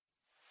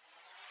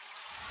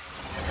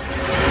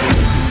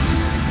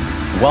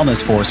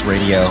Wellness Force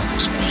Radio.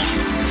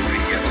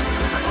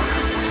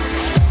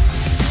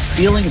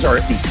 Feelings are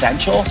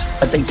essential,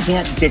 but they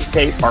can't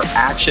dictate our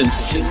actions.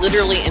 We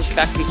literally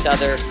infect each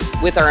other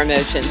with our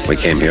emotions. We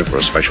came here for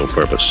a special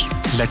purpose.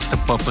 Let the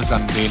purpose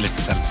unveil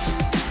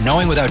itself.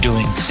 Knowing without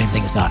doing is the same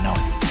thing as not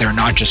knowing. They're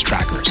not just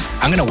trackers.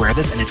 I'm going to wear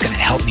this and it's going to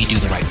help me do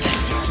the right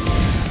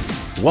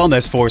thing.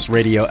 Wellness Force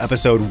Radio,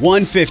 episode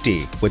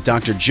 150 with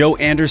Dr. Joe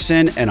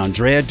Anderson and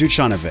Andrea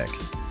Duchanovic.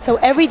 So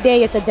every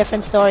day it's a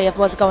different story of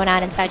what's going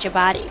on inside your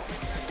body.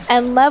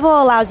 And Level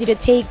allows you to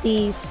take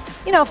these,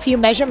 few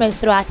measurements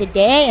throughout the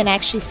day and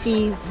actually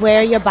see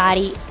where your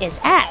body is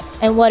at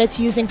and what it's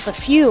using for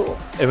fuel.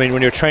 I mean,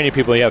 when you're training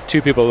people, you have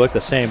two people that look the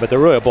same, but they're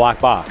really a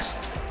black box.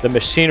 The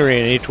machinery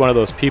in each one of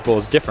those people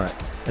is different,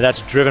 and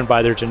that's driven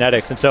by their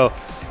genetics. And so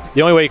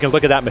the only way you can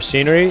look at that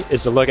machinery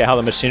is to look at how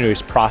the machinery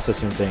is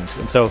processing things.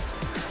 And so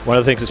one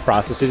of the things it's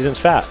processing is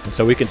fat. And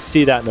so we can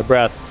see that in the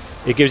breath.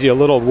 It gives you a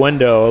little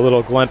window, a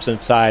little glimpse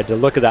inside to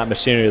look at that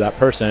machinery, that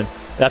person.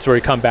 That's where we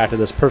come back to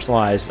this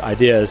personalized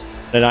ideas.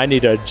 And I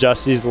need to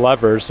adjust these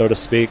levers, so to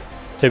speak,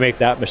 to make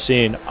that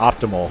machine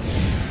optimal.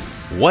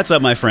 What's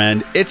up, my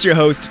friend? It's your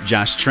host,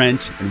 Josh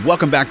Trent, and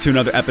welcome back to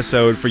another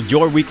episode for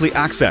your weekly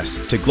access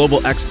to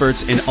global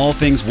experts in all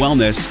things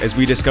wellness as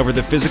we discover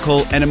the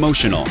physical and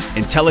emotional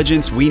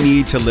intelligence we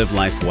need to live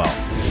life well.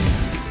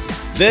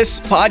 This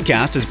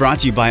podcast is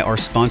brought to you by our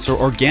sponsor,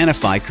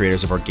 Organifi,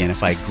 creators of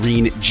Organifi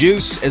Green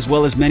Juice, as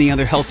well as many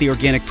other healthy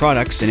organic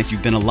products. And if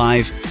you've been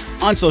alive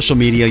on social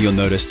media, you'll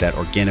notice that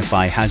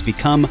Organifi has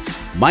become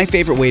my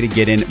favorite way to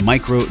get in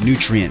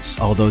micronutrients,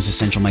 all those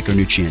essential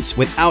micronutrients,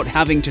 without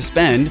having to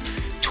spend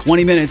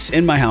 20 minutes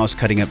in my house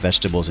cutting up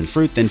vegetables and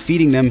fruit, then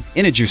feeding them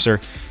in a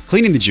juicer,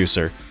 cleaning the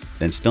juicer,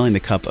 then spilling the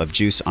cup of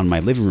juice on my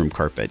living room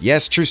carpet.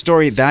 Yes, true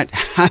story. That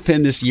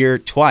happened this year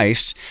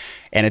twice.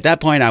 And at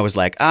that point, I was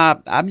like,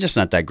 I'm just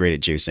not that great at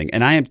juicing.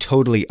 And I am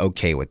totally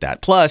okay with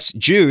that. Plus,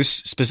 juice,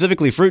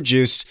 specifically fruit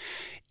juice,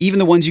 even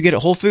the ones you get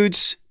at Whole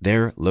Foods,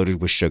 they're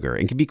loaded with sugar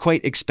and can be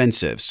quite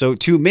expensive. So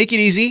to make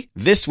it easy,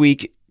 this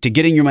week, to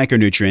getting your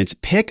micronutrients,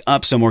 pick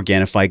up some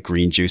Organifi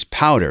green juice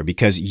powder.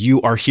 Because you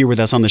are here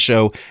with us on the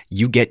show,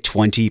 you get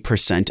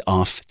 20%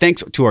 off.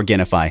 Thanks to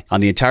Organifi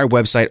on the entire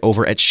website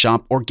over at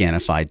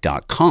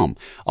shoporganifi.com.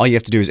 All you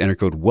have to do is enter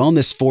code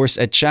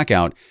WellnessForce at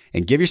checkout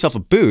and give yourself a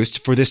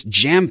boost for this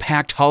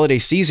jam-packed holiday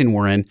season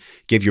we're in.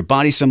 Give your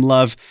body some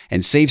love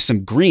and save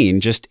some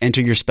green. Just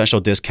enter your special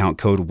discount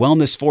code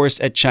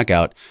WellnessForce at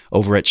checkout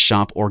over at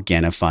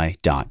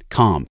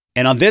shoporganifi.com.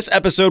 And on this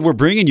episode, we're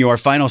bringing you our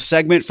final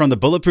segment from the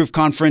Bulletproof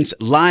Conference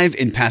live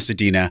in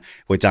Pasadena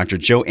with Dr.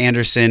 Joe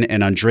Anderson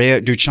and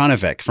Andrea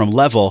Duchanovic from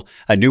Level,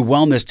 a new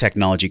wellness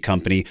technology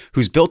company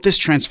who's built this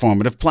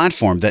transformative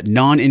platform that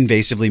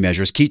non-invasively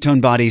measures ketone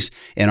bodies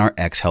in our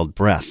exhaled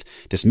breath.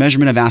 This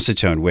measurement of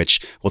acetone,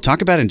 which we'll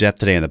talk about in depth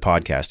today on the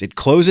podcast, it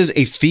closes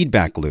a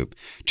feedback loop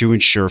to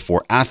ensure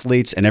for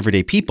athletes and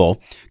everyday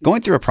people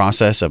going through a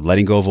process of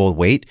letting go of old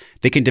weight,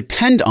 they can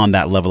depend on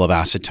that level of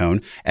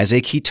acetone as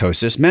a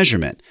ketosis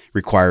measurement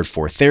required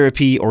for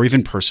therapy or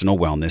even personal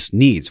wellness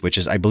needs, which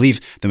is, I believe,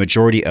 the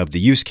majority of the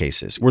use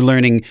cases. We're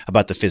learning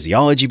about the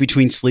physiology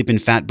between sleep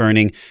and fat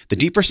burning, the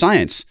deeper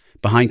science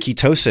behind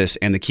ketosis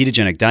and the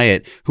ketogenic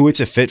diet, who it's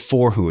a fit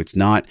for, who it's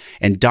not,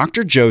 and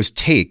Dr. Joe's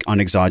take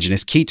on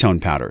exogenous ketone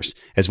powders,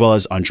 as well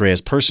as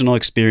Andrea's personal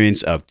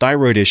experience of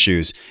thyroid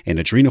issues and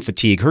adrenal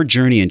fatigue, her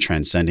journey in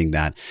transcending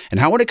that,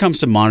 and how when it comes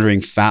to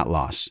monitoring fat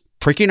loss,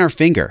 pricking our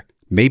finger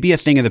may be a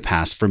thing of the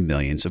past for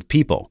millions of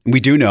people. We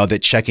do know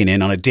that checking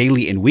in on a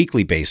daily and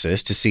weekly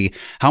basis to see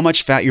how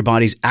much fat your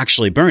body's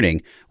actually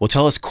burning will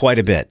tell us quite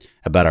a bit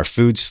about our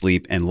food,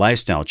 sleep, and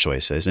lifestyle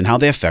choices and how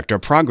they affect our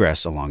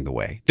progress along the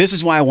way. This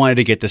is why I wanted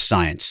to get the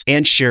science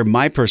and share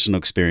my personal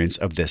experience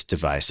of this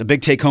device. A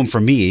big take home for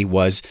me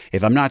was,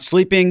 if I'm not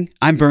sleeping,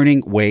 I'm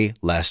burning way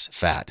less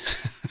fat.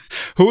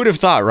 Who would have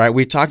thought, right?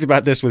 We've talked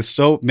about this with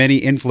so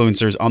many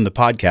influencers on the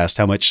podcast,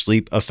 how much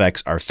sleep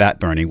affects our fat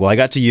burning. Well, I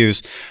got to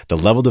use the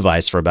Level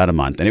device for about a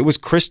month, and it was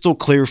crystal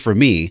clear for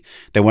me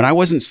that when I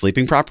wasn't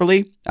sleeping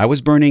properly, I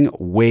was burning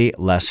way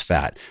less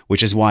fat,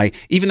 which is why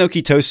even though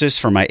ketosis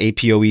for my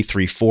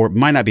APOE3/4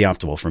 might not be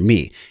optimal for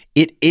me,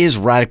 it is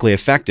radically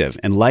effective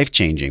and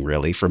life-changing,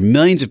 really, for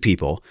millions of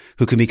people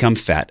who can become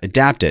fat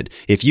adapted.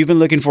 If you've been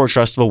looking for a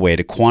trustable way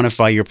to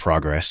quantify your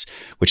progress,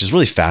 which is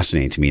really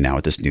fascinating to me now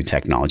with this new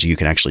technology, you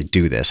can actually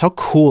do this. How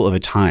cool of a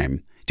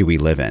time do we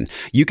live in?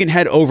 You can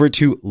head over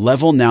to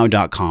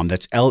levelnow.com.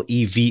 That's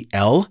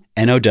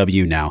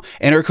LEVLNOW now.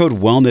 Enter code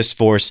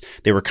WellnessForce.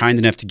 They were kind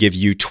enough to give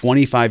you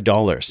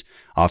 $25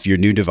 off your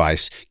new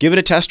device. Give it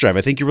a test drive.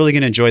 I think you're really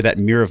going to enjoy that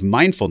mirror of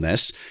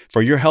mindfulness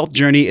for your health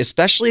journey,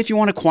 especially if you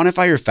want to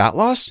quantify your fat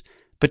loss,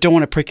 but don't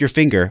want to prick your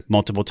finger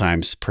multiple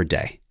times per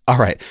day. All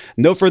right,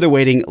 no further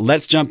waiting.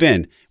 Let's jump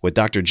in with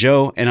Dr.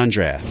 Joe and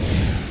Andrea.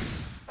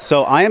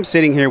 So I am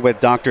sitting here with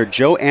Dr.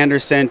 Joe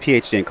Anderson,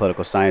 PhD in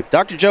clinical science.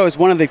 Dr. Joe is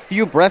one of the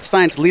few breath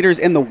science leaders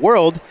in the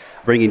world,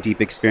 bringing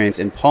deep experience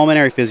in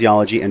pulmonary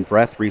physiology and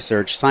breath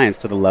research science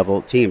to the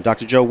Level team.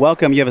 Dr. Joe,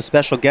 welcome. You have a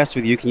special guest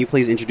with you. Can you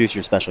please introduce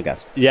your special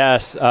guest?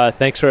 Yes,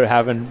 thanks for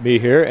having me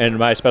here. And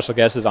my special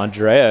guest is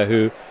Andrea,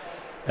 who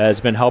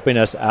has been helping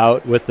us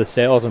out with the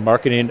sales and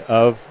marketing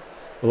of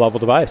the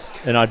Level device.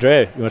 And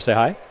Andrea, you want to say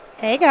hi?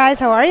 Hey guys,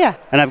 how are you?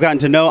 And I've gotten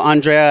to know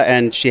Andrea,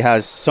 and she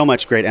has so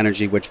much great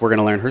energy, which we're going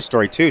to learn her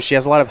story too. She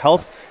has a lot of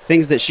health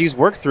things that she's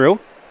worked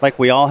through, like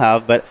we all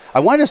have. But I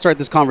wanted to start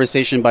this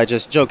conversation by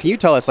just, Joe, can you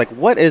tell us, like,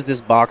 what is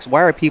this box?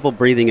 Why are people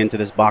breathing into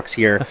this box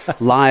here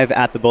live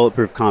at the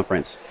Bulletproof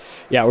Conference?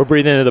 Yeah, we're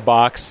breathing into the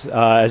box,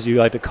 as you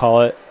like to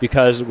call it,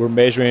 because we're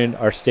measuring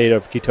our state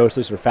of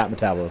ketosis or fat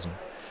metabolism.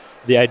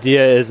 The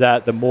idea is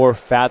that the more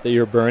fat that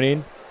you're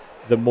burning,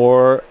 the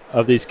more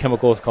of these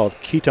chemicals called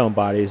ketone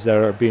bodies that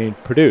are being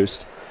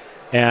produced.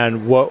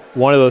 And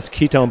one of those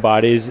ketone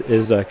bodies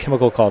is a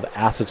chemical called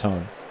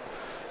acetone.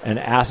 And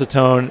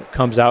acetone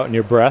comes out in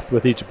your breath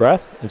with each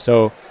breath. And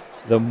so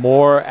the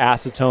more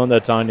acetone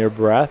that's on your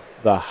breath,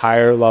 the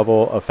higher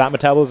level of fat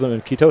metabolism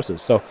and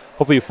ketosis. So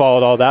hopefully you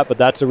followed all that, but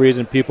that's the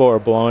reason people are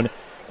blown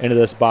into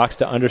this box,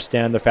 to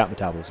understand their fat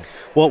metabolism.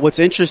 Well, what's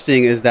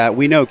interesting is that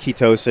we know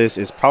ketosis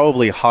is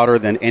probably hotter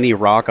than any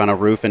rock on a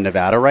roof in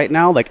Nevada right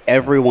now. Like,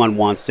 everyone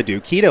wants to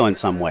do keto in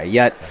some way,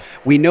 yet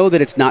we know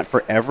that it's not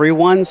for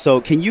everyone.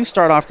 So can you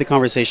start off the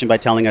conversation by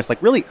telling us,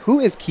 like, really, who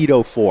is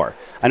keto for?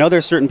 I know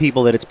there's certain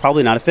people that it's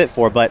probably not a fit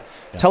for, but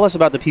tell us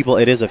about the people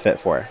it is a fit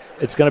for.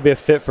 It's going to be a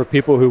fit for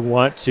people who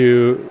want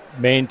to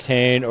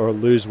maintain or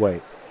lose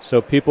weight.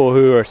 So people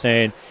who are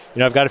saying,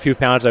 I've got a few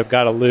pounds I've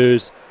got to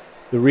lose.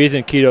 The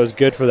reason keto is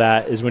good for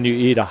that is when you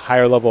eat a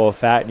higher level of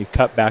fat and you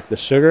cut back the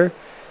sugar,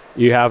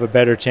 you have a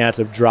better chance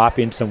of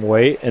dropping some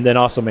weight and then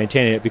also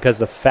maintaining it, because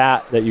the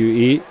fat that you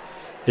eat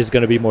is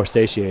going to be more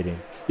satiating.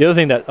 The other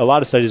thing that a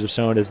lot of studies have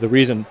shown is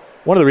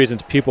one of the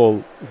reasons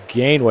people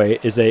gain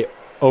weight is they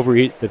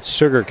overeat the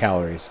sugar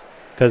calories,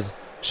 because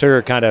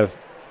sugar kind of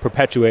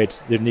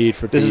perpetuates the need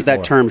for This is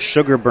that term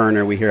sugar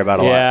burner we hear about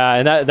a lot. Yeah,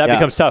 and that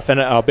becomes tough.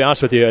 And I'll be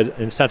honest with you,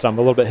 in a sense, I'm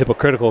a little bit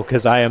hypocritical,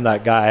 because I am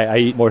that guy. I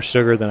eat more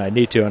sugar than I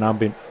need to, and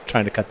I'm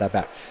trying to cut that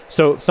back.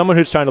 So someone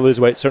who's trying to lose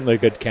weight, certainly a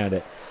good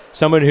candidate.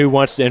 Someone who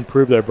wants to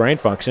improve their brain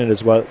function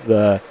is what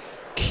the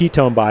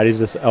ketone bodies,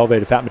 this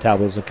elevated fat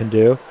metabolism, can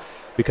do,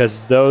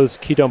 because those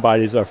ketone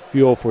bodies are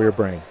fuel for your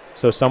brain.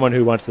 So someone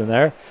who wants them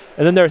there.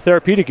 And then there are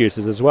therapeutic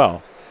uses as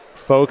well.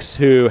 Folks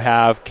who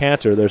have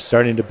cancer, there's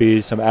starting to be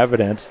some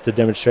evidence to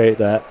demonstrate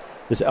that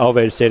this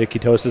elevated state of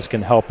ketosis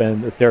can help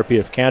in the therapy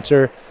of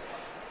cancer,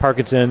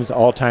 Parkinson's,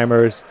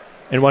 Alzheimer's.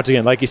 And once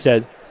again, like you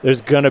said,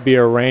 there's going to be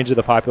a range of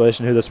the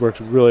population who this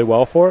works really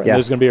well for. And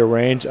there's going to be a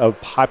range of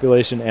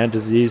population and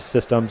disease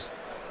systems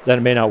that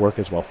it may not work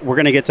as well for. We're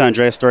going to get to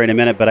Andrea's story in a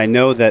minute, but I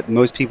know that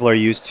most people are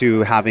used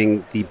to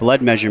having the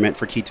blood measurement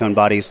for ketone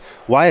bodies.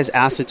 Why is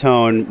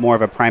acetone more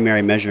of a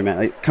primary measurement?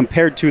 Like,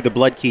 compared to the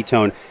blood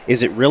ketone,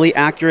 is it really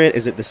accurate?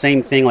 Is it the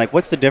same thing? Like,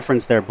 what's the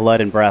difference there,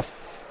 blood and breath?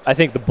 I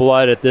think the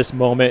blood at this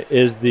moment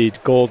is the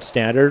gold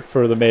standard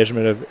for the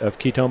measurement of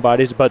ketone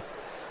bodies, but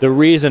the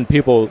reason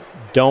people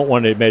don't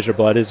want to measure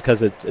blood is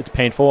because it's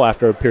painful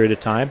after a period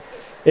of time.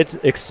 It's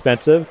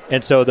expensive,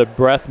 and so the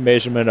breath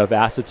measurement of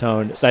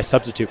acetone is a nice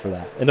substitute for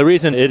that. And the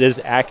reason it is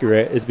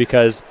accurate is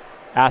because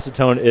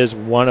acetone is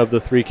one of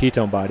the 3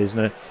 ketone bodies.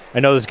 And I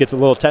know this gets a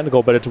little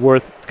technical, but it's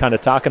worth kind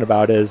of talking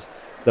about. Is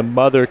the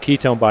mother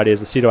ketone body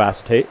is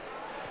acetoacetate,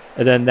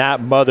 and then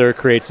that mother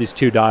creates these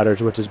 2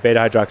 daughters, which is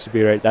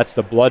beta-hydroxybutyrate. That's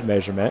the blood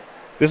measurement.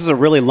 This is a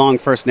really long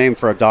first name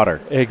for a daughter.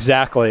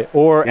 Exactly.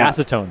 Or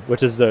acetone,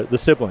 which is the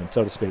sibling,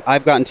 so to speak.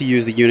 I've gotten to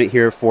use the unit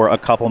here for a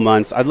couple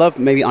months. I'd love,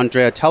 maybe,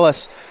 Andrea, tell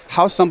us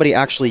how somebody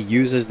actually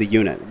uses the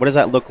unit. What does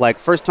that look like?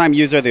 First-time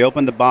user, they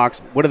open the box.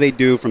 What do they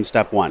do from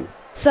step 1?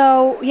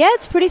 So,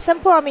 it's pretty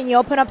simple. I mean, you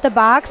open up the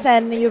box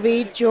and you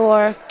read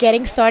your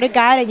getting started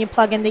guide and you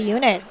plug in the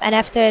unit. And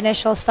after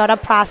initial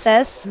startup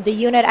process, the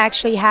unit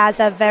actually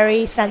has a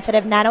very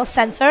sensitive nano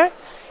sensor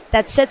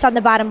that sits on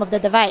the bottom of the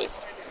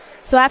device.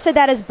 So after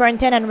that is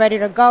burnt in and ready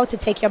to go to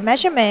take your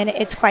measurement,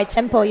 it's quite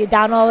simple. You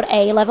download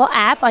a Level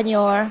app on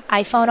your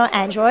iPhone or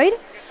Android,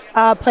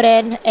 put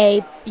in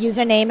a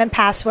username and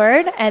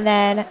password, and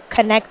then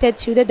connect it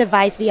to the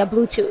device via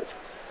Bluetooth.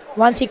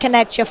 Once you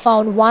connect your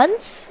phone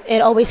once,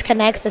 it always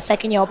connects the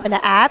second you open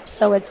the app,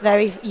 so it's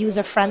very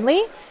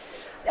user-friendly.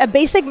 A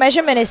basic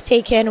measurement is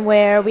taken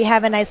where we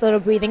have a nice little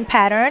breathing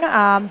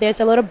pattern.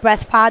 There's a little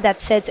breath pod that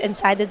sits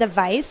inside the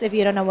device, if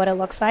you don't know what it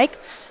looks like.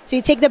 So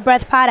you take the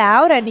breath pod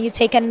out and you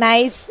take a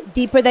nice,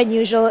 deeper than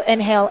usual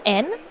inhale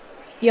in.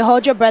 You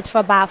hold your breath for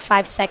about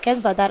 5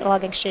 seconds, let that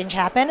lung exchange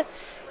happen.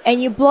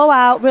 And you blow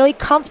out really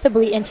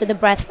comfortably into the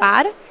breath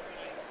pod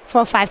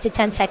for 5 to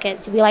 10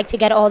 seconds. We like to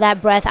get all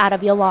that breath out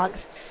of your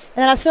lungs.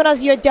 And then as soon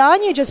as you're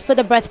done, you just put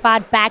the breath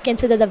pod back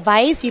into the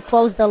device, you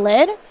close the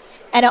lid,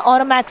 and it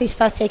automatically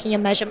starts taking your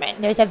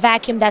measurement. There's a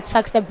vacuum that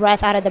sucks the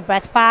breath out of the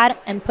breath pod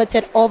and puts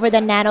it over the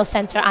nano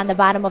sensor on the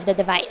bottom of the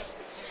device.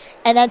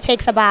 And then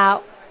takes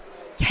about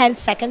 10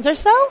 seconds or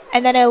so,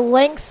 and then it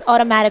links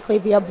automatically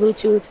via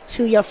Bluetooth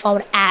to your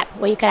phone app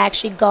where you can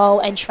actually go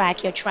and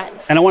track your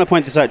trends. And I want to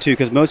point this out too,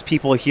 because most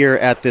people here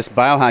at this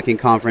biohacking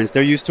conference,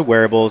 they're used to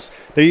wearables.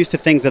 They're used to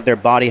things that their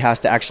body has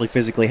to actually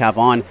physically have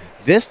on.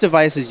 This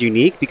device is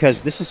unique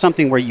because this is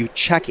something where you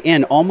check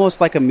in almost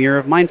like a mirror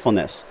of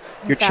mindfulness.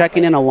 You're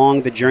checking in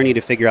along the journey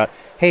to figure out,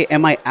 hey,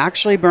 am I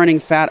actually burning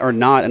fat or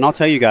not? And I'll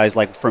tell you guys,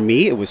 like for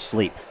me, it was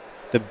sleep.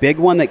 The big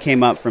one that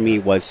came up for me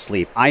was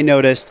sleep. I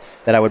noticed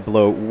that I would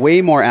blow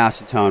way more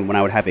acetone when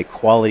I would have a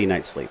quality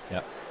night's sleep.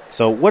 Yep.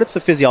 So what's the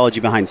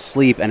physiology behind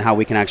sleep and how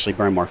we can actually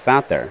burn more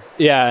fat there?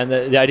 Yeah, and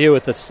the idea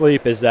with the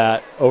sleep is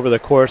that over the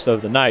course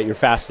of the night, you're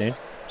fasting.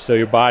 So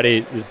your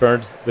body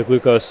burns the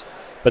glucose,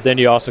 but then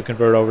you also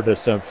convert over to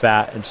some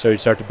fat, and so you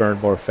start to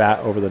burn more fat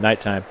over the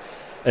nighttime.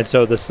 And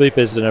so the sleep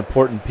is an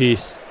important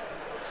piece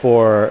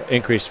for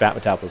increased fat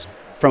metabolism.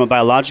 From a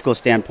biological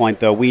standpoint,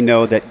 though, we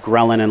know that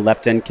ghrelin and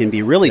leptin can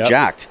be really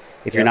jacked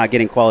if you're not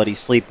getting quality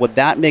sleep. Would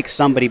that make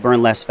somebody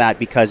burn less fat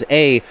because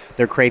A,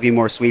 they're craving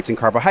more sweets and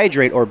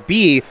carbohydrate, or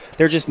B,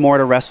 they're just more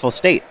at a restful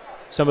state?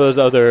 Some of those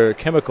other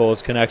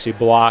chemicals can actually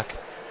block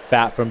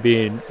fat from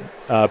being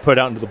put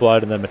out into the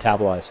blood and then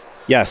metabolized.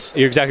 Yes.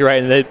 You're exactly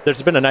right. And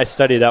there's been a nice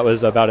study that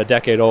was about a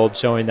decade old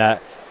showing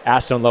that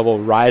acetone level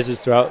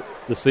rises throughout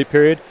the sleep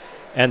period.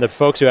 And the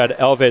folks who had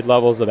elevated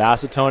levels of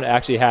acetone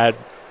actually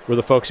were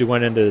the folks who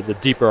went into the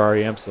deeper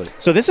REM sleep.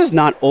 So this is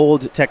not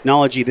old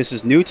technology. This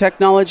is new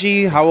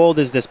technology. How old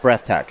is this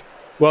breath tech?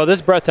 Well,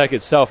 this breath tech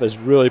itself is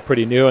really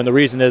pretty new. And the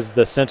reason is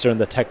the sensor and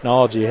the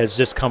technology has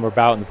just come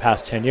about in the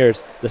past 10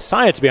 years. The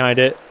science behind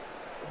it,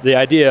 the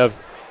idea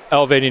of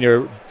elevating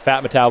your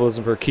fat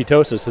metabolism for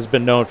ketosis has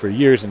been known for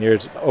years and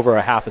years, over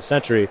a half a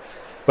century.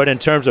 But in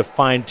terms of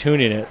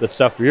fine-tuning it, the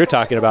stuff you're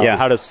talking about,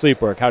 how does sleep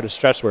work, how does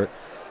stress work,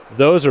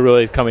 those are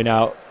really coming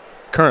out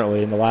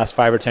currently in the last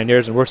 5 or 10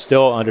 years, and we're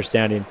still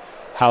understanding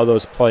how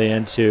those play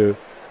into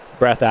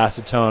breath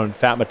acetone,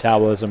 fat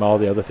metabolism, all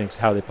the other things,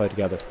 how they play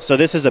together. So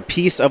this is a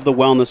piece of the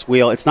wellness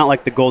wheel. It's not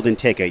like the golden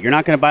ticket. You're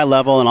not going to buy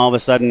Level and all of a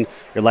sudden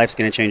your life's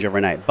going to change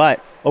overnight.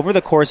 But over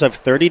the course of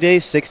 30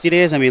 days, 60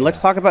 days, I mean, let's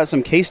talk about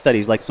some case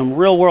studies, like some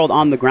real world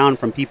on the ground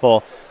from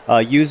people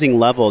using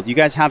Level. Do you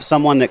guys have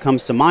someone that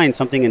comes to mind,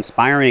 something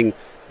inspiring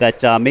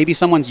that maybe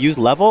someone's used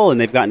Level and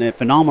they've gotten a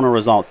phenomenal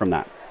result from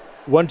that?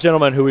 One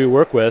gentleman who we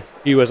work with,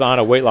 he was on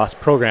a weight loss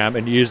program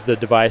and used the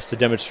device to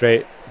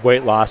demonstrate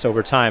weight loss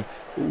over time.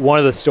 One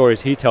of the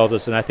stories he tells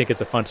us, and I think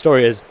it's a fun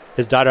story, is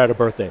his daughter had a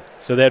birthday.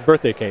 So they had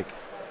birthday cake.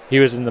 He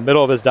was in the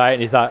middle of his diet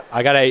and he thought,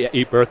 I got to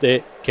eat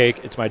birthday cake.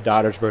 It's my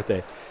daughter's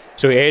birthday.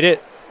 So he ate it,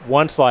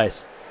 one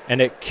slice,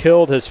 and it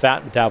killed his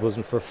fat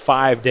metabolism for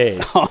 5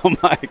 days. Oh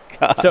my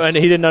God. So, and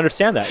he didn't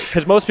understand that.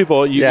 Because most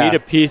people, you eat a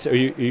piece or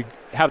you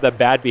have that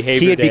bad behavior.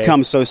 He had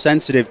become so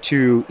sensitive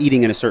to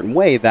eating in a certain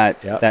way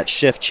that that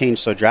shift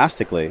changed so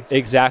drastically.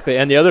 Exactly.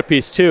 And the other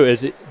piece too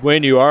is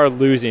when you are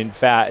losing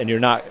fat and you're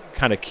not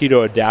kind of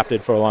keto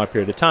adapted for a long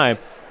period of time,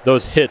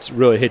 those hits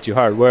really hit you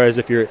hard. Whereas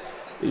if you're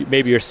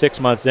 6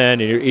 months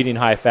in and you're eating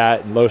high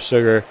fat and low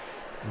sugar,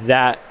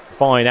 that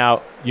falling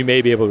out, you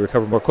may be able to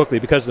recover more quickly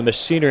because the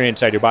machinery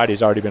inside your body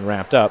has already been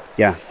ramped up.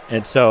 Yeah.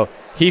 And so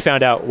he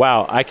found out,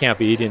 wow, I can't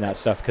be eating that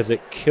stuff because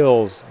it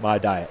kills my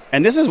diet.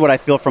 And this is what I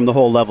feel from the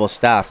whole Level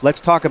staff.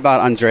 Let's talk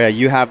about, Andrea,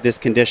 you have this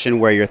condition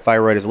where your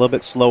thyroid is a little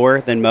bit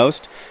slower than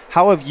most.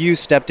 How have you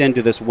stepped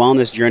into this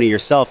wellness journey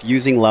yourself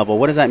using Level?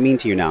 What does that mean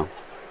to you now?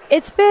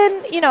 It's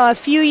been, a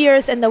few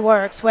years in the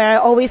works where I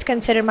always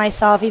considered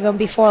myself, even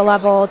before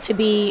Level, to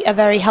be a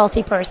very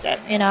healthy person.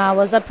 I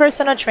was a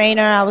personal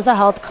trainer, I was a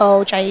health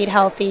coach, I eat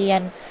healthy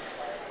and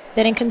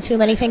didn't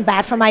consume anything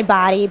bad for my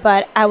body,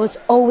 but I was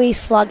always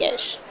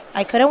sluggish.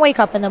 I couldn't wake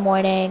up in the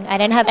morning. I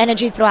didn't have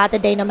energy throughout the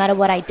day no matter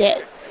what I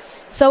did.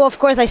 So, of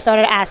course, I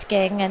started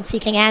asking and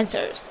seeking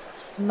answers.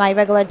 My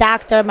regular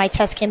doctor, my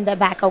test came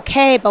back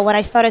okay, but when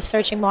I started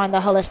searching more on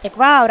the holistic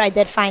route, I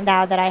did find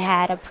out that I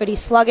had a pretty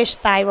sluggish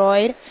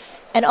thyroid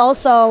and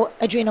also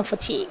adrenal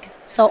fatigue.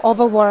 So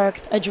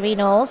overworked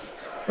adrenals,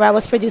 where I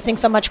was producing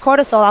so much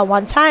cortisol at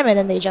one time and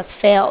then they just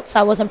failed. So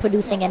I wasn't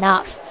producing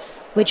enough,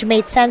 which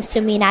made sense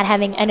to me not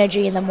having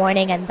energy in the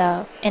morning and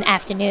in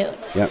afternoon.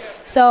 Yep.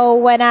 So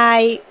when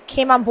I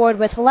came on board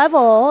with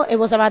Level, it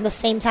was around the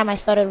same time I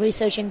started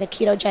researching the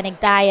ketogenic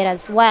diet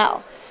as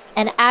well.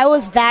 And I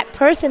was that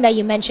person that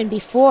you mentioned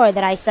before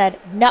that I said,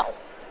 no,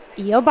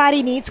 your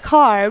body needs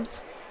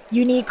carbs.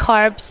 You need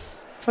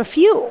carbs for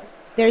fuel.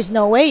 There's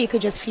no way you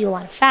could just fuel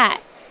on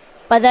fat.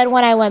 But then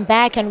when I went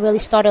back and really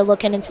started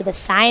looking into the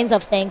science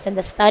of things and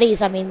the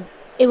studies,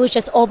 it was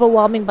just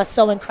overwhelming but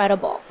so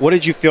incredible. What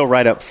did you feel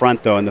right up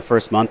front, though, in the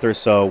first month or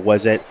so?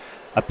 Was it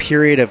a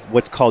period of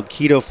what's called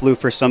keto flu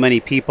for so many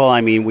people?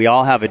 We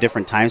all have a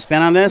different time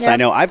span on this. Yep. I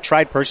know I've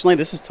tried personally.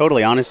 This is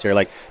totally honest here.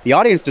 The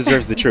audience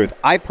deserves the truth.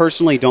 I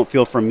personally don't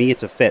feel for me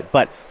it's a fit.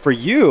 But for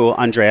you,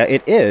 Andrea,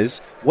 it is.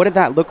 What did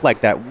that look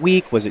like that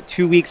week? Was it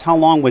 2 weeks? How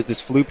long was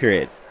this flu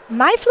period?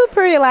 My flu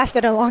period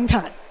lasted a long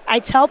time. I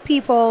tell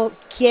people,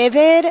 give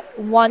it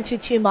 1 to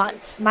 2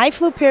 months. My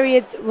flu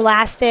period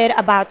lasted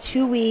about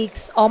 2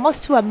 weeks,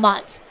 almost to a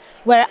month,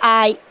 where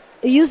I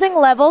using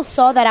Level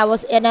saw that I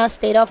was in a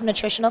state of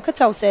nutritional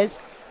ketosis,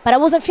 but I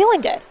wasn't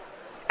feeling good.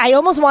 I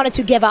almost wanted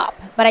to give up,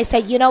 but I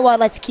said, you know what,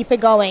 let's keep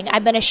it going.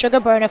 I've been a sugar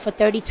burner for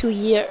 32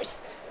 years.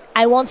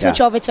 I won't switch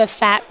over to a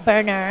fat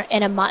burner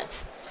in a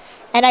month.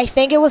 And I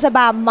think it was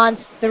about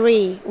month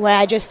 3 where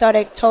I just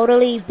started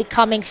totally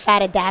becoming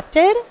fat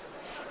adapted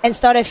and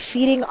started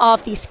feeding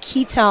off these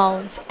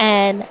ketones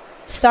and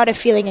started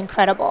feeling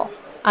incredible.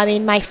 I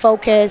mean, my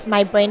focus,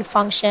 my brain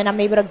function, I'm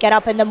able to get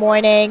up in the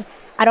morning.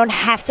 I don't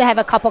have to have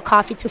a cup of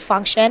coffee to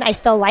function. I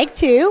still like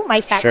to, my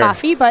fat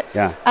coffee, but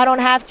I don't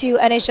have to.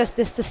 And it's just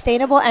this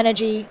sustainable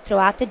energy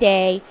throughout the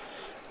day,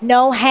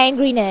 no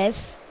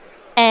hangriness.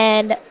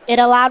 And it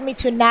allowed me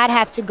to not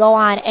have to go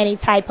on any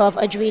type of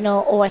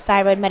adrenal or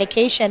thyroid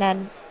medication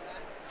and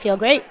feel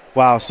great.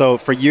 Wow. So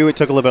for you, it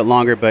took a little bit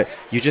longer, but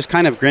you just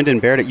kind of grinned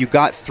and bared it. You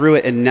got through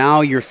it, and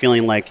now you're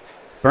feeling like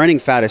burning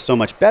fat is so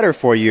much better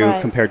for you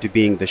compared to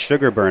being the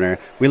sugar burner.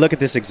 We look at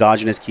this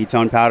exogenous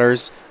ketone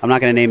powders. I'm not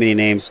going to name any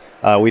names.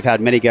 We've had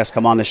many guests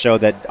come on the show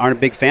that aren't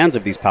big fans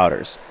of these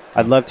powders.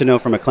 I'd love to know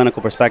from a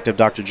clinical perspective,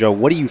 Dr. Joe,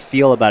 what do you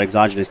feel about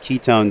exogenous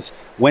ketones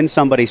when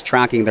somebody's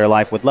tracking their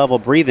life with Level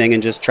breathing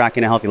and just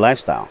tracking a healthy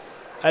lifestyle?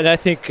 And I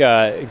think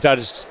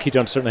exogenous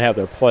ketones certainly have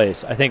their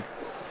place. I think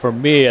for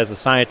me as a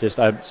scientist,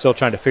 I'm still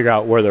trying to figure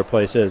out where their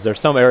place is. There's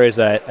some areas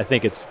that I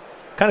think it's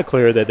kind of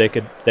clear that they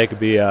could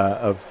be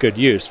of good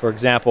use. For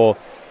example,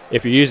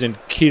 if you're using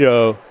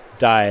keto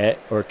diet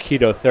or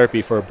keto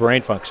therapy for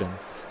brain function,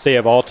 say you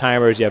have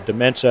Alzheimer's, you have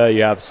dementia,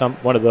 you have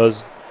one of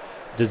those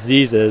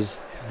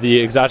diseases,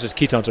 the exogenous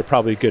ketones are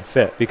probably a good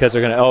fit because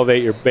they're going to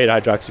elevate your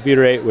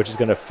beta-hydroxybutyrate, which is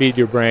going to feed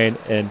your brain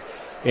and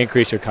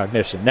increase your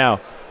cognition. Now,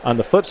 on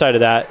the flip side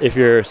of that, if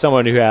you're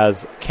someone who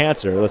has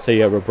cancer, let's say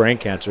you have a brain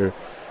cancer,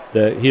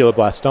 the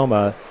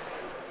glioblastoma,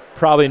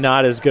 probably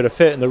not as good a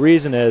fit. And the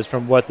reason is,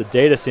 from what the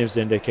data seems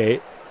to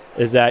indicate,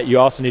 is that you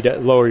also need to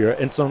lower your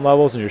insulin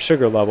levels and your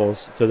sugar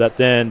levels so that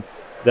then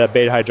the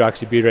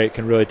beta-hydroxybutyrate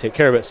can really take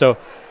care of it. So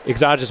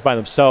exogenous by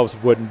themselves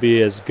wouldn't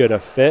be as good a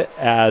fit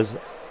as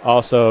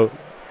also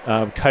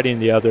cutting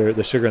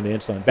the sugar and the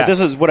insulin back. But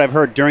this is what I've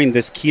heard during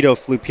this keto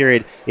flu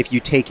period. If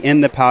you take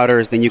in the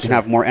powders, then you can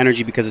have more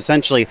energy, because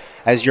essentially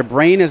as your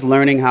brain is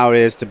learning how it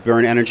is to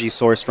burn energy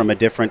source from a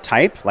different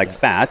type, like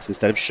fats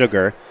instead of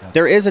sugar,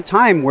 there is a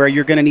time where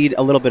you're going to need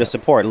a little bit of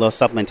support, a little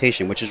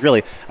supplementation, which is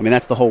really, I mean,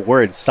 that's the whole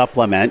word,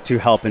 supplement, to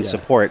help and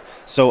support.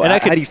 So how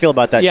do you feel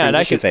about that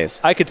transition phase?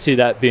 I could see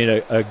that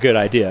being a good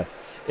idea,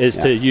 is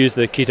to use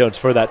the ketones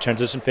for that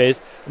transition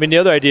phase. I mean, the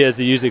other idea is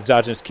to use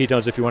exogenous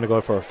ketones if you want to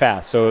go for a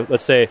fast. So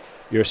let's say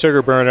you're a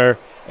sugar burner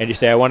and you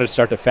say, I wanted to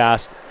start to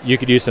fast. You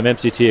could use some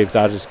MCT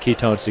exogenous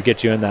ketones to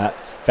get you in that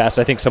fast.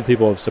 I think some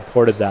people have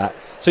supported that.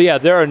 So yeah,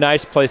 there are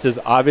nice places,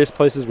 obvious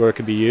places where it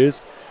can be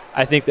used.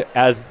 I think that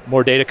as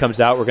more data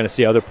comes out, we're going to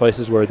see other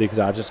places where the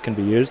exogenous can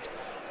be used.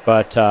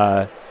 But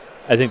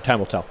I think time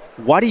will tell.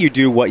 Why do you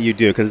do what you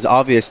do? Because it's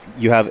obvious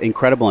you have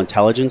incredible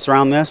intelligence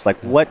around this. Like,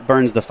 what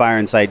burns the fire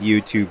inside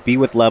you to be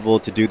with Level,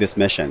 to do this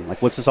mission?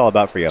 Like, what's this all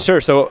about for you?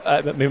 Sure. So,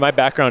 I mean, my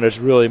background is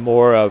really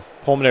more of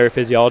pulmonary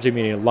physiology,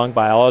 meaning lung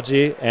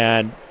biology.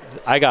 And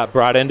I got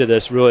brought into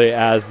this really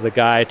as the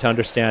guy to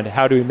understand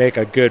how do we make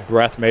a good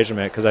breath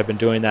measurement, because I've been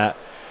doing that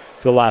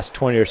for the last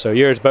 20 or so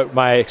years. But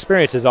my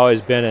experience has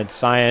always been in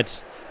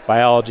science,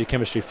 biology,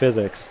 chemistry,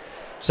 physics.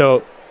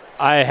 So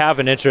I have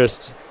an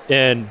interest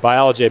in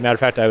biology. As a matter of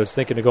fact, I was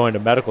thinking of going to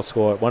medical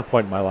school at one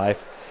point in my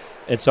life.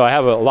 And so I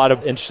have a lot of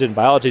interest in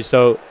biology.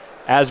 So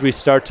as we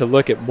start to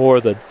look at more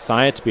of the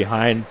science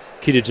behind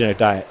ketogenic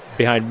diet,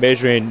 behind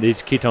measuring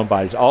these ketone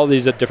bodies, all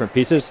these different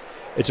pieces,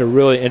 it's a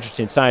really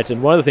interesting science.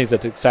 And one of the things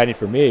that's exciting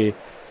for me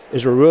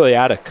is we're really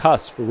at a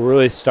cusp. We're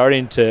really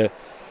starting to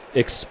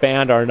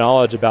expand our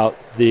knowledge about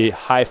the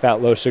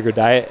high-fat, low-sugar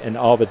diet and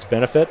all of its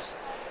benefits,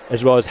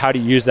 as well as how to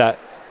use that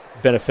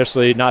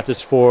beneficially, not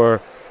just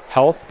for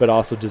health, but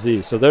also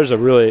disease. So there's a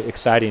really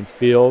exciting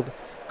field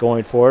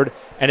going forward.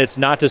 And it's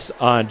not just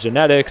on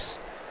genetics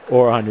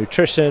or on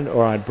nutrition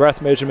or on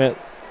breath measurement.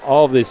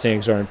 All of these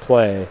things are in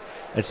play.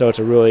 And so it's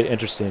a really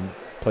interesting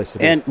place to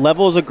be. And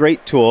Level is a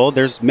great tool.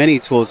 There's many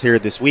tools here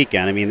this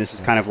weekend. I mean, this is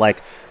kind of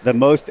like the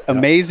most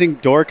amazing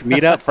dork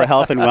meetup for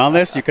health and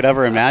wellness you could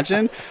ever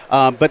imagine.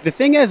 But the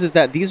thing is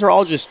that these are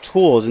all just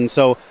tools. And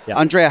so,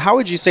 Andrea, how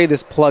would you say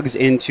this plugs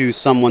into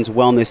someone's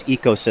wellness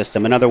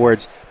ecosystem? In other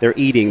words, they're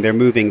eating, they're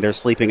moving, they're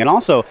sleeping, and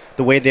also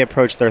the way they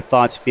approach their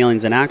thoughts,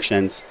 feelings, and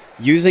actions.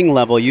 Using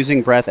Level,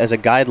 using breath as a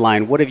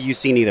guideline, what have you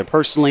seen either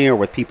personally or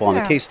with people on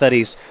the case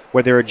studies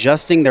where they're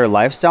adjusting their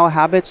lifestyle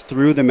habits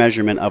through the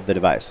measurement of the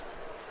device?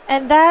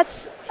 And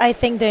that's, I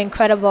think, the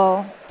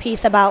incredible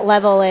piece about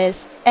Level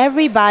is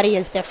everybody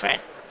is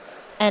different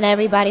and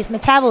everybody's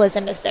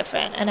metabolism is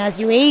different. And as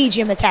you age,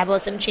 your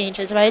metabolism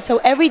changes, right? So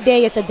every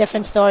day it's a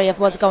different story of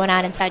what's going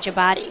on inside your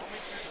body.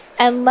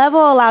 And Level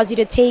allows you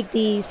to take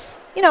these,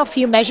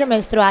 few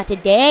measurements throughout the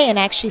day and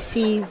actually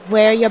see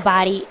where your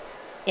body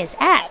is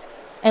at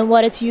and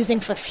what it's using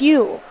for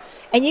fuel.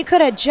 And you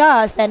could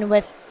adjust, and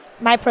with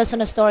my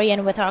personal story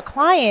and with our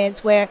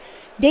clients, where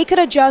they could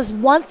adjust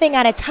one thing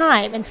at a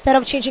time instead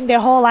of changing their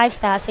whole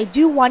lifestyle. Say,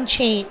 do one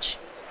change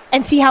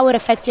and see how it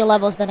affects your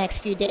levels the next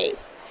few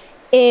days.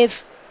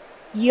 If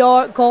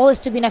your goal is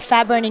to be in a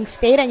fat burning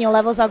state and your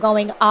levels are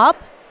going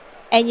up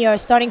and you're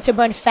starting to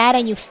burn fat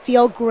and you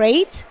feel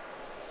great,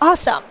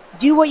 awesome.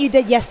 Do what you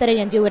did yesterday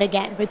and do it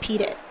again.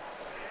 Repeat it.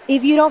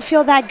 If you don't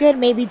feel that good,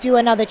 maybe do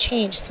another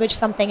change, switch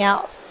something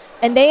else.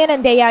 And day in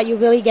and day out, you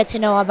really get to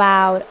know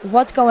about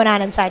what's going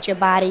on inside your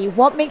body,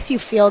 what makes you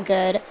feel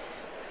good,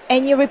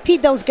 and you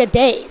repeat those good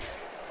days.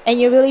 And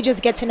you really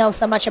just get to know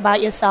so much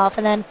about yourself.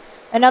 And then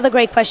another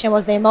great question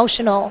was the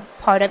emotional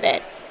part of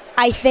it.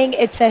 I think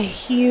it's a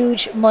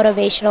huge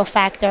motivational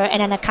factor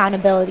and an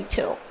accountability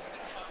tool.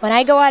 When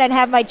I go out and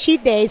have my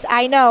cheat days,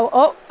 I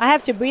know, I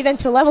have to breathe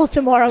into level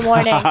tomorrow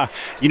morning.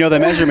 You know the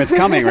measurement's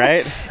coming,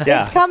 right?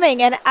 Yeah. It's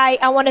coming, and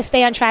I want to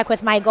stay on track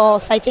with my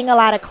goals. So I think a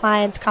lot of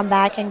clients come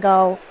back and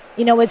go,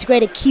 it's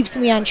great. It keeps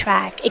me on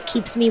track. It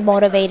keeps me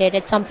motivated.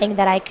 It's something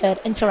that I could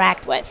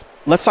interact with.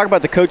 Let's talk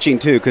about the coaching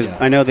too, because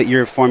I know that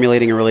you're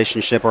formulating a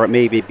relationship, or it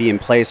may be in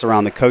place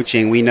around the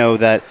coaching. We know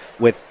that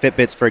with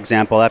Fitbits, for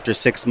example, after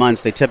 6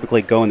 months, they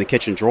typically go in the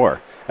kitchen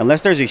drawer.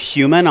 Unless there's a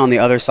human on the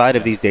other side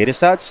of these data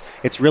sets,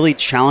 it's really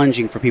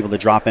challenging for people to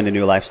drop into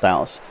new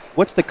lifestyles.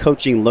 What's the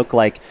coaching look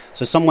like?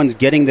 So someone's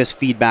getting this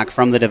feedback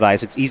from the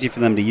device. It's easy for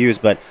them to use,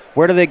 but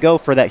where do they go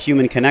for that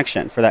human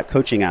connection, for that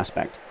coaching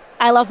aspect?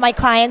 I love my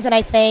clients, and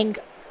I think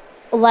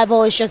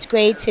Level is just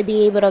great to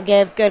be able to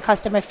give good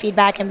customer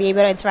feedback and be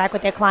able to interact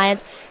with their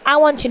clients. I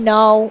want to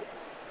know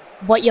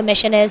what your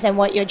mission is and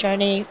what your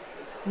journey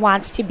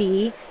wants to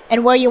be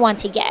and where you want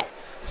to get.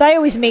 So I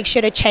always make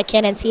sure to check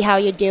in and see how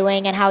you're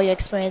doing and how your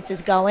experience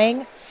is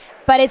going.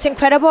 But it's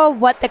incredible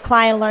what the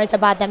client learns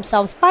about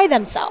themselves by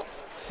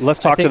themselves. Let's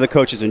talk to the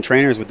coaches and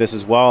trainers with this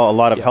as well. A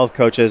lot of health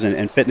coaches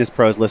and fitness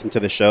pros listen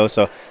to the show.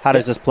 So how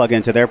does this plug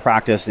into their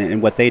practice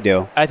and what they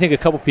do? I think a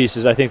couple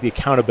pieces. I think the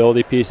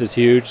accountability piece is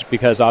huge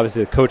because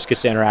obviously the coach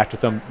gets to interact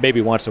with them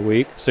maybe once a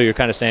week. So you're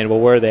kind of saying, well,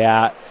 where are they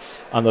at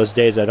on those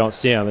days I don't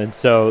see them? And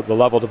so the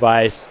Level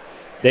device,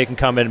 they can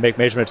come in and make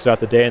measurements throughout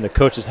the day, and the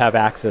coaches have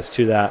access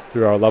to that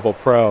through our Level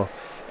Pro.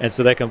 And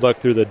so they can look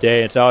through the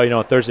day and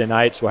say, Thursday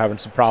nights we're having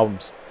some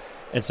problems.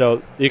 And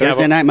so you can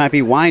Thursday night might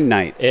be wine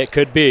night. It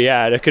could be,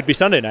 yeah. It could be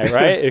Sunday night,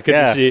 right? It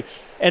could be.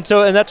 And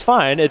that's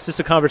fine. It's just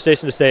a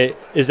conversation to say,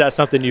 is that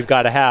something you've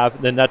got to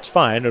have? Then that's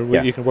fine,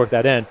 and you can work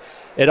that in.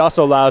 It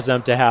also allows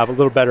them to have a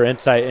little better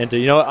insight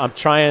into, I'm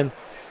trying,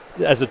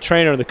 as a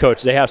trainer and the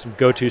coach, they have some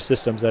go-to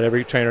systems that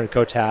every trainer and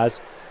coach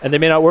has, and they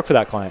may not work for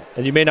that client.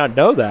 And you may not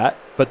know that,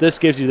 but this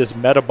gives you this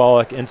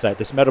metabolic insight,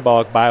 this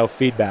metabolic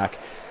biofeedback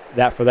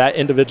that for that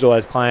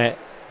individualized client,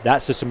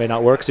 that system may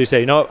not work. So you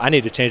say, I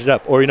need to change it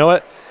up. Or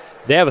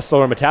they have a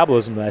slower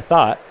metabolism than I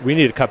thought. We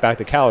need to cut back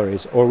the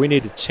calories, or we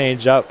need to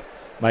change up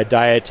my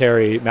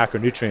dietary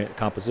macronutrient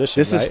composition.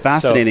 This is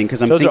fascinating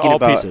because I'm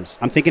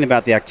thinking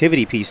about the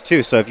activity piece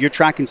too. So if you're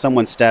tracking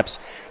someone's steps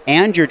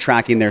and you're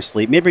tracking their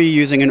sleep, maybe you're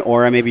using an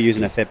Oura, maybe you're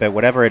using a Fitbit,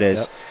 whatever it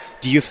is.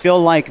 Do you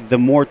feel like the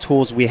more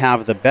tools we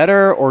have, the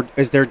better, or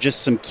is there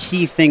just some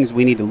key things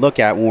we need to look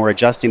at when we're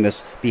adjusting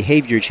this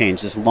behavior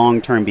change, this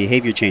long-term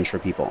behavior change for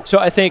people? So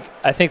I think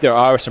there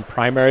are some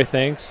primary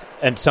things,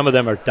 and some of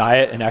them are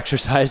diet and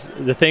exercise,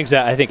 the things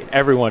that I think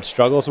everyone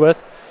struggles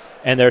with,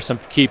 and there's some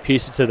key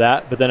pieces to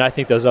that. But then I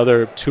think those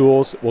other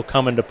tools will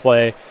come into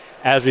play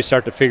as we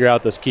start to figure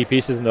out those key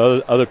pieces, and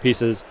those other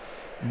pieces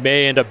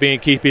may end up being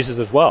key pieces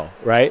as well,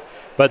 right?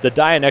 But the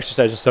diet and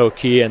exercise is so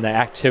key, and the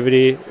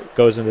activity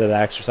goes into the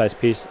exercise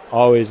piece,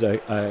 always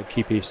a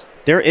key piece.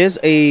 There is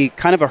a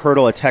kind of a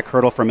hurdle, a tech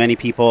hurdle for many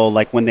people,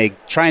 like when they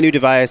try a new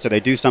device or they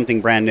do something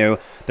brand new,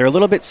 they're a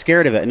little bit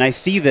scared of it. And I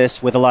see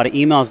this with a lot of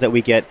emails that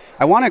we get.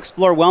 I want to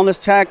explore wellness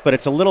tech, but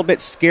it's a little bit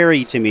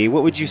scary to me.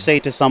 What would you say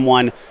to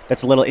someone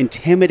that's a little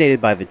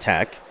intimidated by the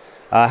tech?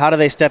 How do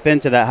they step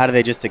into that? How do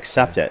they just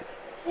accept it?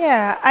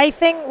 Yeah, I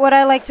think what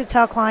I like to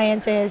tell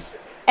clients is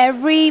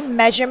every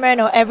measurement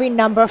or every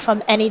number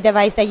from any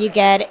device that you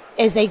get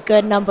is a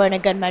good number and a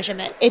good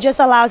measurement. It just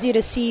allows you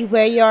to see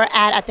where you're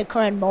at the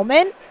current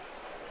moment.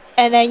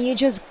 And then you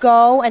just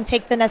go and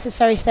take the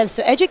necessary steps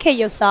to educate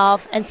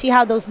yourself and see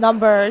how those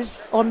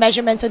numbers or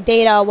measurements or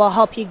data will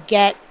help you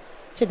get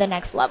to the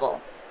next level.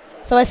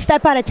 So a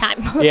step at a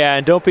time. Yeah,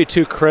 and don't be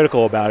too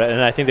critical about it.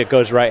 And I think that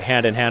goes right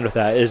hand in hand with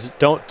that is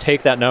don't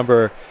take that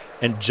number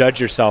and judge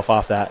yourself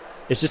off that.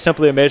 It's just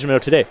simply a measurement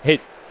of today. Hey,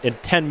 in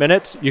 10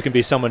 minutes, you can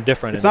be someone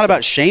different. It's not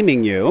about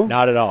shaming you.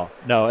 Not at all.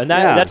 No, and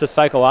that's a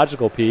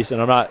psychological piece,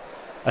 and I'm not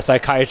a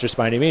psychiatrist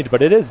by any means,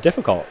 but it is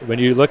difficult. When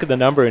you look at the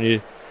number and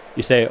you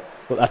say,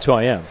 well, that's who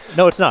I am.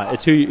 No, it's not.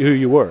 It's who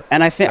you were.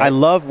 And I think I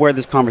love where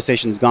this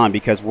conversation's gone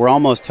because we're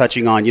almost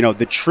touching on,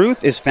 the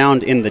truth is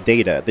found in the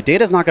data. The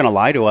data's not going to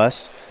lie to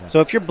us. Yeah.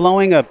 So if you're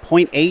blowing a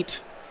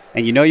 0.8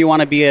 and you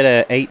want to be at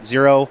a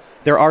 8.0,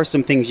 there are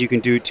some things you can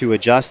do to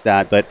adjust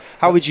that, but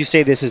how would you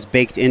say this is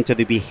baked into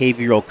the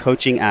behavioral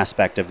coaching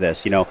aspect of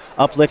this?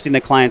 Uplifting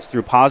the clients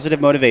through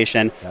positive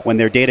motivation when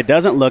their data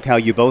doesn't look how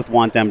you both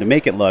want them to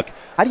make it look.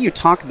 How do you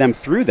talk them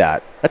through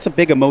that? That's a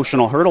big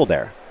emotional hurdle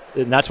there.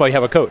 and that's why you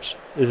have a coach.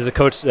 There's a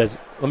coach that says,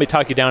 let me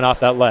talk you down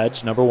off that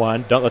ledge, number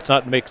one. Let's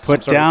not make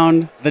Put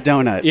down the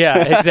donut.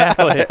 Yeah,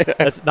 exactly.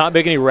 Let's not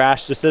make any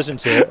rash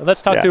decisions here. And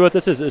let's talk through what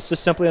this is. It's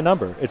just simply a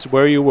number. It's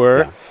where you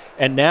were. Yeah.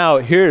 And now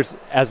here's,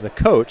 as the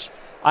coach,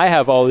 I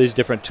have all these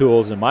different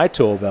tools in my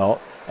tool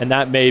belt. And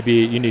that may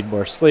be you need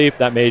more sleep.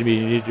 That may be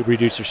you need to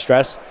reduce your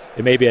stress.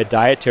 It may be a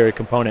dietary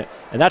component.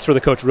 And that's where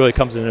the coach really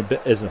comes in a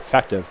bit as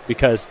effective,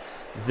 because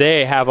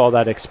they have all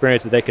that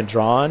experience that they can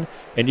draw on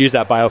and use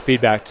that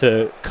biofeedback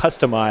to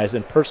customize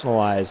and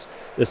personalize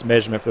this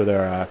measurement for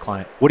their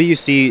client. What do you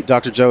see,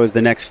 Dr. Joe, as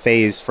the next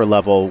phase for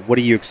Level? What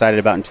are you excited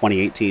about in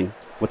 2018?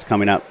 What's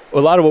coming up? A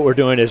lot of what we're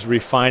doing is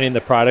refining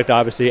the product,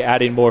 obviously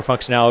adding more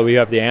functionality. We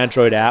have the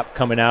Android app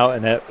coming out,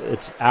 and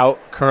it's out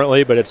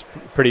currently, but it's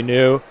pretty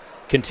new.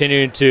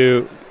 Continuing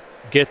to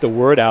get the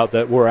word out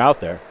that we're out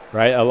there,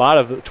 right? A lot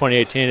of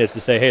 2018 is to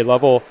say, hey,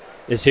 Level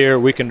is here.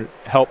 We can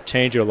help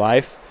change your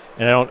life.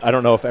 And I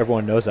don't know if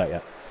everyone knows that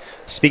yet.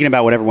 Speaking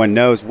about what everyone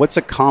knows, what's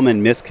a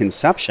common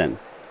misconception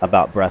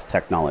about breath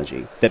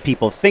technology that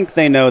people think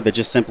they know that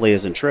just simply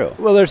isn't true?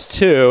 Well, there's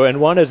two,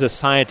 and one is a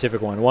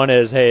scientific one. One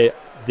is, hey,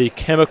 the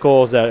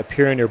chemicals that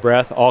appear in your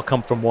breath all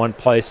come from one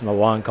place in the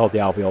lung called the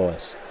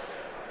alveolus.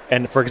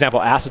 And for example,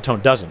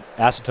 acetone doesn't.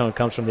 Acetone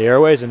comes from the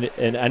airways, and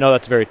I know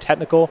that's very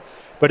technical,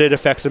 but it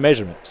affects the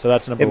measurement. So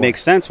that's number one. It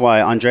makes sense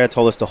why Andrea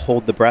told us to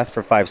hold the breath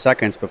for 5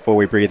 seconds before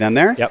we breathe in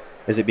there. Yep.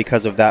 Is it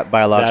because of that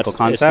biological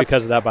concept? It's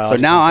because of that biological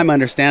concept. So now concept. I'm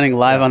understanding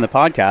live on the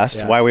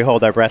podcast why we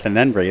hold our breath and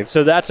then breathe.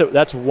 So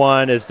that's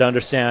one, is to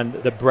understand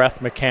the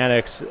breath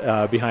mechanics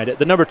behind it.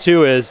 The number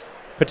two is,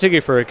 particularly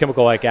for a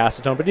chemical like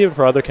acetone, but even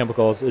for other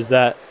chemicals, is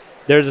that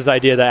there's this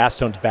idea that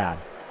acetone's bad,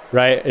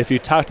 right? If you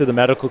talk to the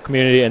medical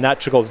community, and that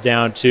trickles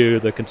down to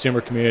the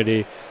consumer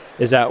community,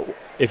 is that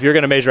if you're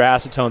going to measure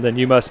acetone, then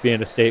you must be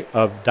in a state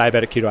of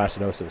diabetic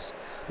ketoacidosis.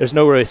 There's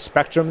no really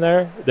spectrum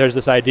there. There's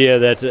this idea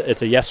that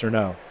it's a yes or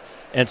no.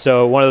 And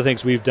so one of the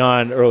things we've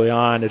done early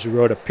on is we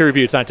wrote a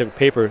peer-reviewed scientific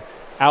paper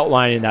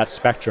outlining that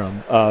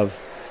spectrum of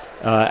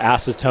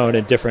acetone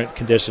in different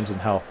conditions in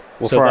health.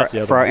 Well,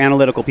 so for our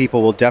analytical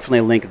people, we'll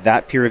definitely link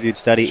that peer-reviewed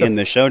study in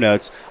the show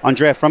notes.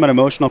 Andrea, from an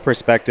emotional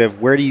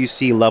perspective, where do you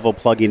see Level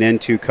plugging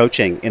into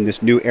coaching in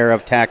this new era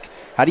of tech?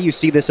 How do you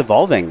see this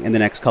evolving in the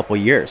next couple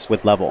of years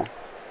with Level?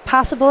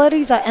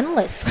 Possibilities are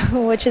endless,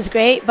 which is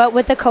great. But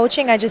with the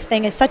coaching, I just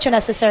think it's such a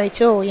necessary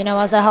tool. You know,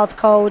 as a health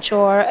coach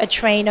or a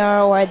trainer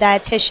or a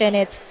dietitian,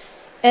 it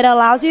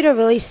allows you to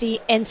really see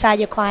inside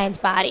your clients'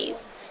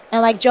 bodies.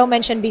 And like Joe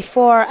mentioned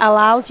before,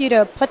 allows you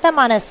to put them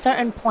on a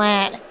certain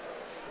plan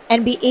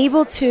and be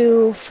able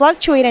to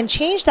fluctuate and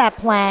change that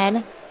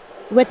plan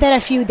within a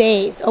few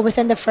days or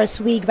within the first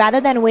week, rather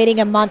than waiting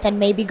a month and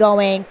maybe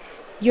going,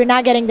 you're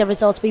not getting the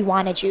results we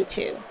wanted you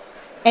to.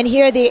 And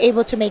here they're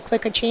able to make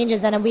quicker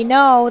changes. And we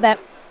know that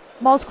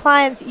most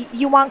clients,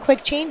 you want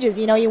quick changes.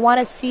 You know, you want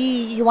to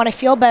see, you want to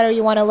feel better,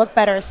 you want to look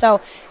better.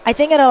 So I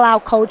think it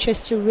allows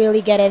coaches to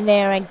really get in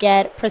there and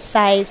get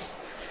precise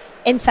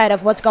insight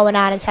of what's going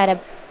on inside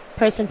a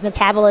person's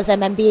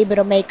metabolism and be able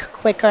to make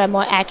quicker and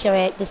more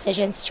accurate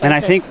decisions, choices. And I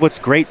think what's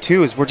great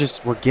too is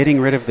we're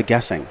getting rid of the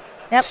guessing.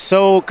 Yep. It's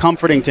so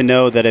comforting to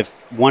know that if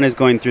one is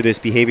going through this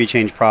behavior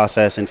change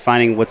process and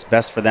finding what's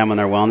best for them on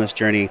their wellness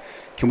journey,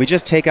 can we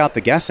just take out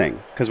the guessing?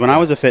 Because when I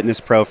was a fitness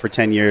pro for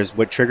 10 years,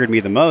 what triggered me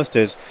the most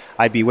is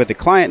I'd be with a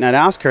client and I'd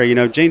ask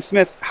her, Jane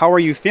Smith, how are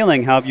you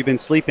feeling? How have you been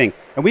sleeping?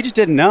 And we just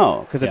didn't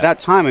know, because at that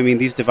time,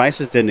 these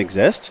devices didn't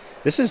exist.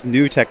 This is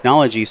new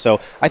technology. So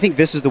I think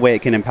this is the way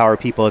it can empower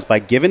people, is by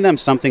giving them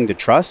something to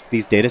trust,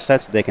 these data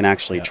sets that they can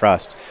actually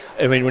trust.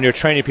 When you're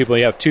training people,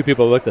 you have two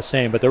people that look the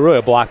same, but they're really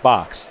a black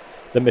box.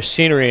 The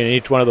machinery in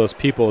each one of those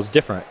people is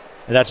different,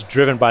 and that's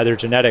driven by their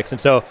genetics.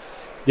 And so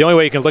the only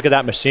way you can look at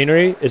that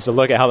machinery is to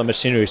look at how the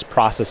machinery is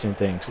processing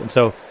things. And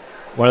so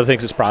one of the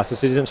things it's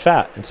processing is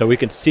fat. And so we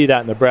can see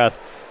that in the breath.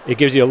 It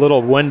gives you a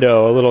little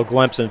window, a little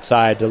glimpse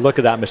inside to look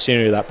at that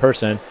machinery of that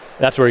person.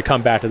 That's where you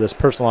come back to this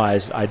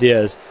personalized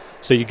ideas.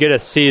 So you get to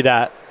see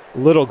that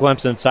little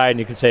glimpse inside, and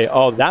you can say,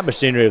 oh, that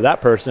machinery of that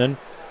person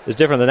is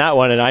different than that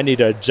one, and I need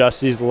to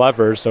adjust these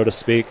levers, so to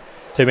speak,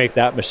 to make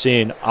that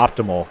machine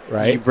optimal,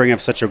 right? You bring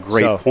up such a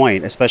great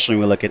point, especially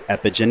when we look at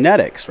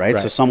epigenetics, right?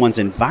 So someone's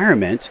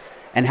environment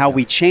and how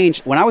we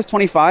change. When I was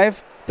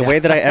 25, the way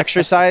that I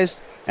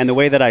exercised and the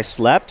way that I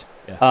slept,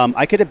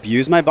 I could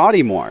abuse my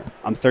body more.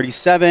 I'm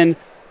 37.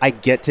 I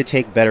get to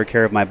take better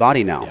care of my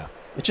body now. Yeah.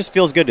 It just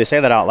feels good to say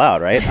that out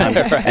loud, right?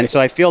 Right? And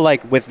so I feel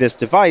like with this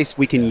device,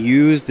 we can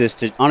use this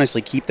to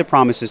honestly keep the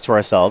promises to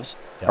ourselves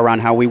around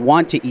how we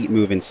want to eat,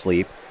 move, and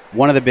sleep.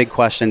 One of the big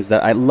questions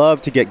that I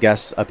love to get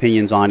guests'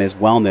 opinions on is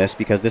wellness,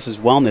 because this is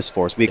Wellness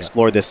Force. We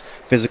explore this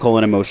physical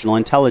and emotional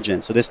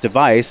intelligence. So this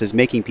device is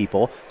making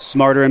people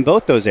smarter in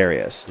both those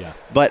areas. Yeah.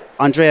 But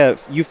Andrea,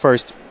 you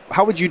first,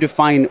 how would you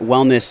define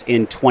wellness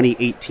in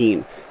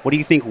 2018? What do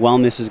you think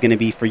wellness is going to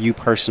be for you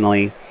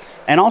personally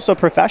and also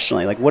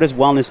professionally? Like, what does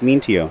wellness mean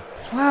to you?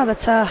 Wow,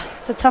 that's a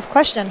tough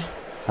question.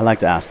 I like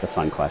to ask the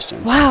fun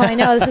questions. Wow, I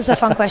know, this is a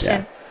fun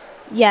question.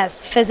 Yes,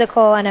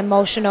 physical and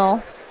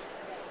emotional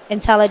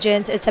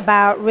intelligence. It's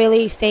about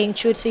really staying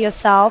true to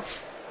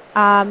yourself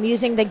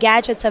using the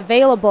gadgets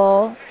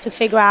available to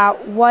figure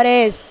out what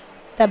is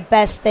the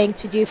best thing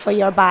to do for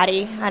your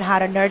body and how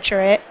to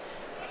nurture it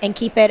and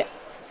keep it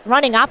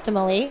running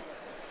optimally,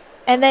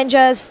 and then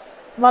just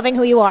loving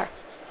who you are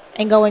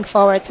and going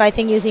forward. So I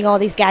think using all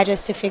these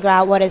gadgets to figure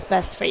out what is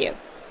best for you.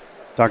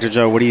 Dr.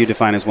 Joe, what do you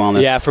define as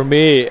wellness? Yeah, for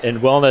me,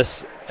 and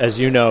wellness, as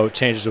you know,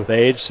 changes with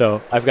age.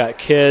 So I've got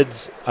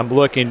kids. I'm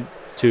looking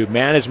to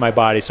manage my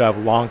body so I have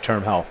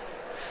long-term health.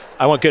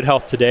 I want good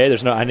health today.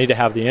 I need to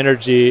have the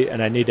energy,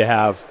 and I need to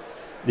have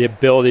the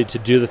ability to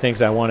do the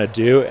things I want to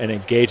do and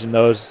engage in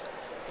those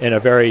in a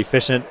very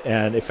efficient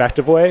and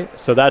effective way.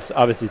 So that's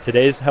obviously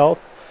today's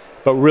health.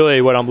 But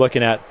really what I'm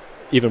looking at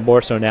even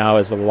more so now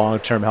is the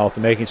long-term health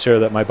and making sure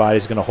that my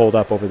body's going to hold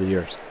up over the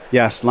years.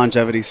 Yes,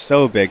 longevity is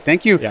so big.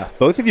 Thank you,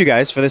 both of you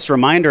guys, for this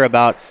reminder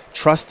about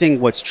trusting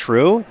what's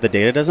true. The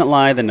data doesn't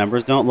lie. The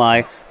numbers don't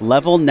lie.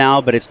 Level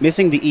Now, but it's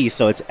missing the E,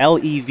 so it's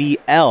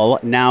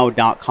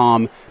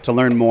LEVLnow.com to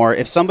learn more.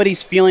 If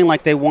somebody's feeling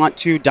like they want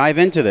to dive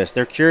into this,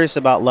 they're curious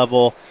about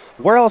Level,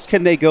 where else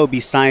can they go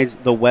besides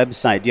the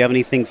website? Do you have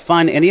anything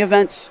fun, any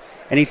events,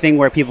 anything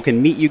where people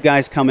can meet you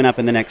guys coming up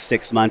in the next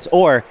 6 months,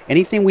 or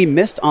anything we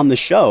missed on the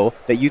show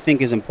that you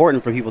think is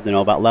important for people to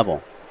know about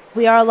Level?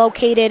 We are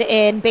located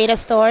in beta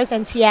stores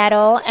in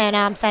Seattle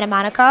and Santa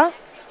Monica.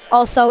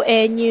 Also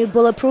in new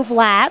Bulletproof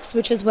Labs,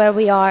 which is where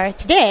we are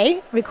today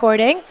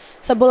recording.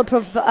 So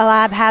Bulletproof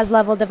Lab has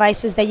Level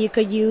devices that you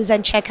could use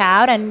and check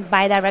out and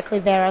buy directly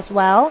there as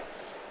well.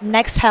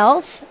 Next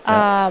Health.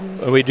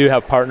 We do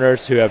have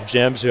partners who have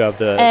gyms, who have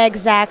the...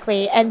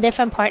 Exactly, and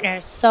different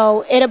partners.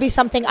 So it'll be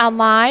something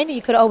online.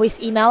 You could always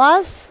email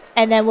us,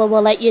 and then we'll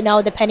let you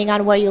know, depending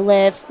on where you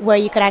live, where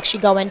you could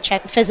actually go and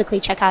physically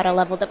check out a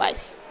Level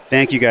device.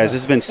 Thank you, guys.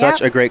 This has been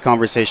such a great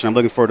conversation. I'm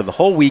looking forward to the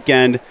whole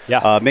weekend.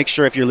 Make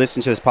sure if you're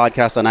listening to this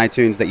podcast on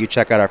iTunes that you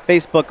check out our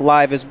Facebook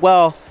Live as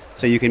well,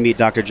 so you can meet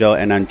Dr. Joe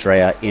and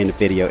Andrea in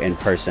video in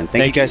person.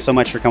 Thank you guys so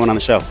much for coming on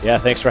the show. Yeah,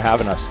 thanks for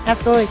having us.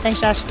 Absolutely. Thanks,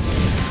 Josh.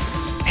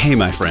 Hey,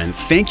 my friend,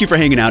 thank you for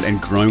hanging out and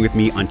growing with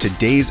me on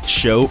today's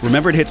show.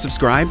 Remember to hit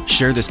subscribe,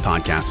 share this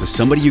podcast with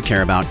somebody you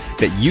care about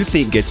that you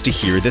think gets to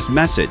hear this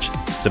message.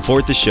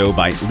 Support the show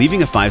by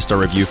leaving a 5-star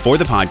review for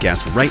the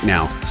podcast right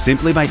now,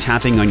 simply by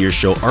tapping on your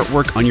show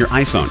artwork on your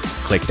iPhone.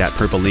 Click that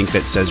purple link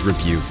that says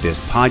review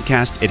this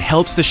podcast. It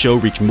helps the show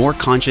reach more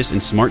conscious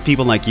and smart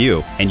people like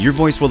you, and your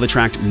voice will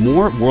attract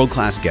more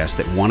world-class guests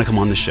that want to come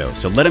on the show.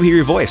 So let them hear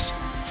your voice.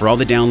 For all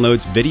the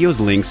downloads, videos,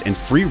 links, and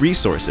free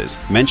resources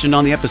mentioned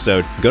on the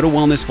episode, go to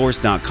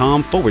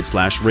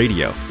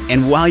wellnessforce.com/radio.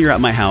 And while you're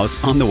at my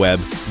house on the web,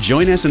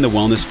 join us in the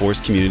Wellness Force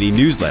community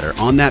newsletter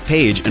on that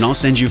page, and I'll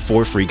send you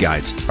 4 free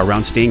guides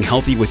around staying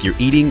healthy with your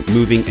eating,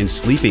 moving, and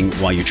sleeping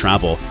while you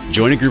travel.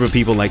 Join a group of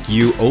people like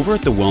you over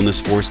at the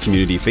Wellness Force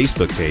community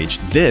Facebook page.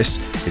 This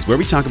is where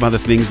we talk about the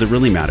things that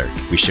really matter.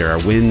 We share our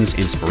wins,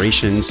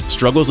 inspirations,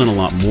 struggles, and a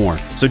lot more.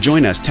 So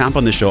join us, tap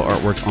on the show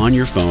artwork on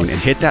your phone, and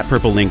hit that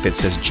purple link that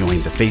says join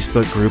the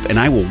Facebook group, and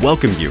I will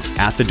welcome you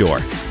at the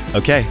door.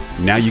 Okay,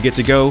 now you get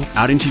to go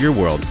out into your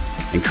world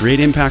and create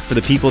impact for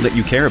the people that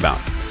you care about.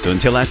 So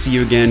until I see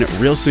you again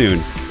real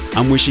soon,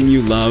 I'm wishing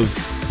you love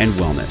and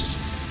wellness.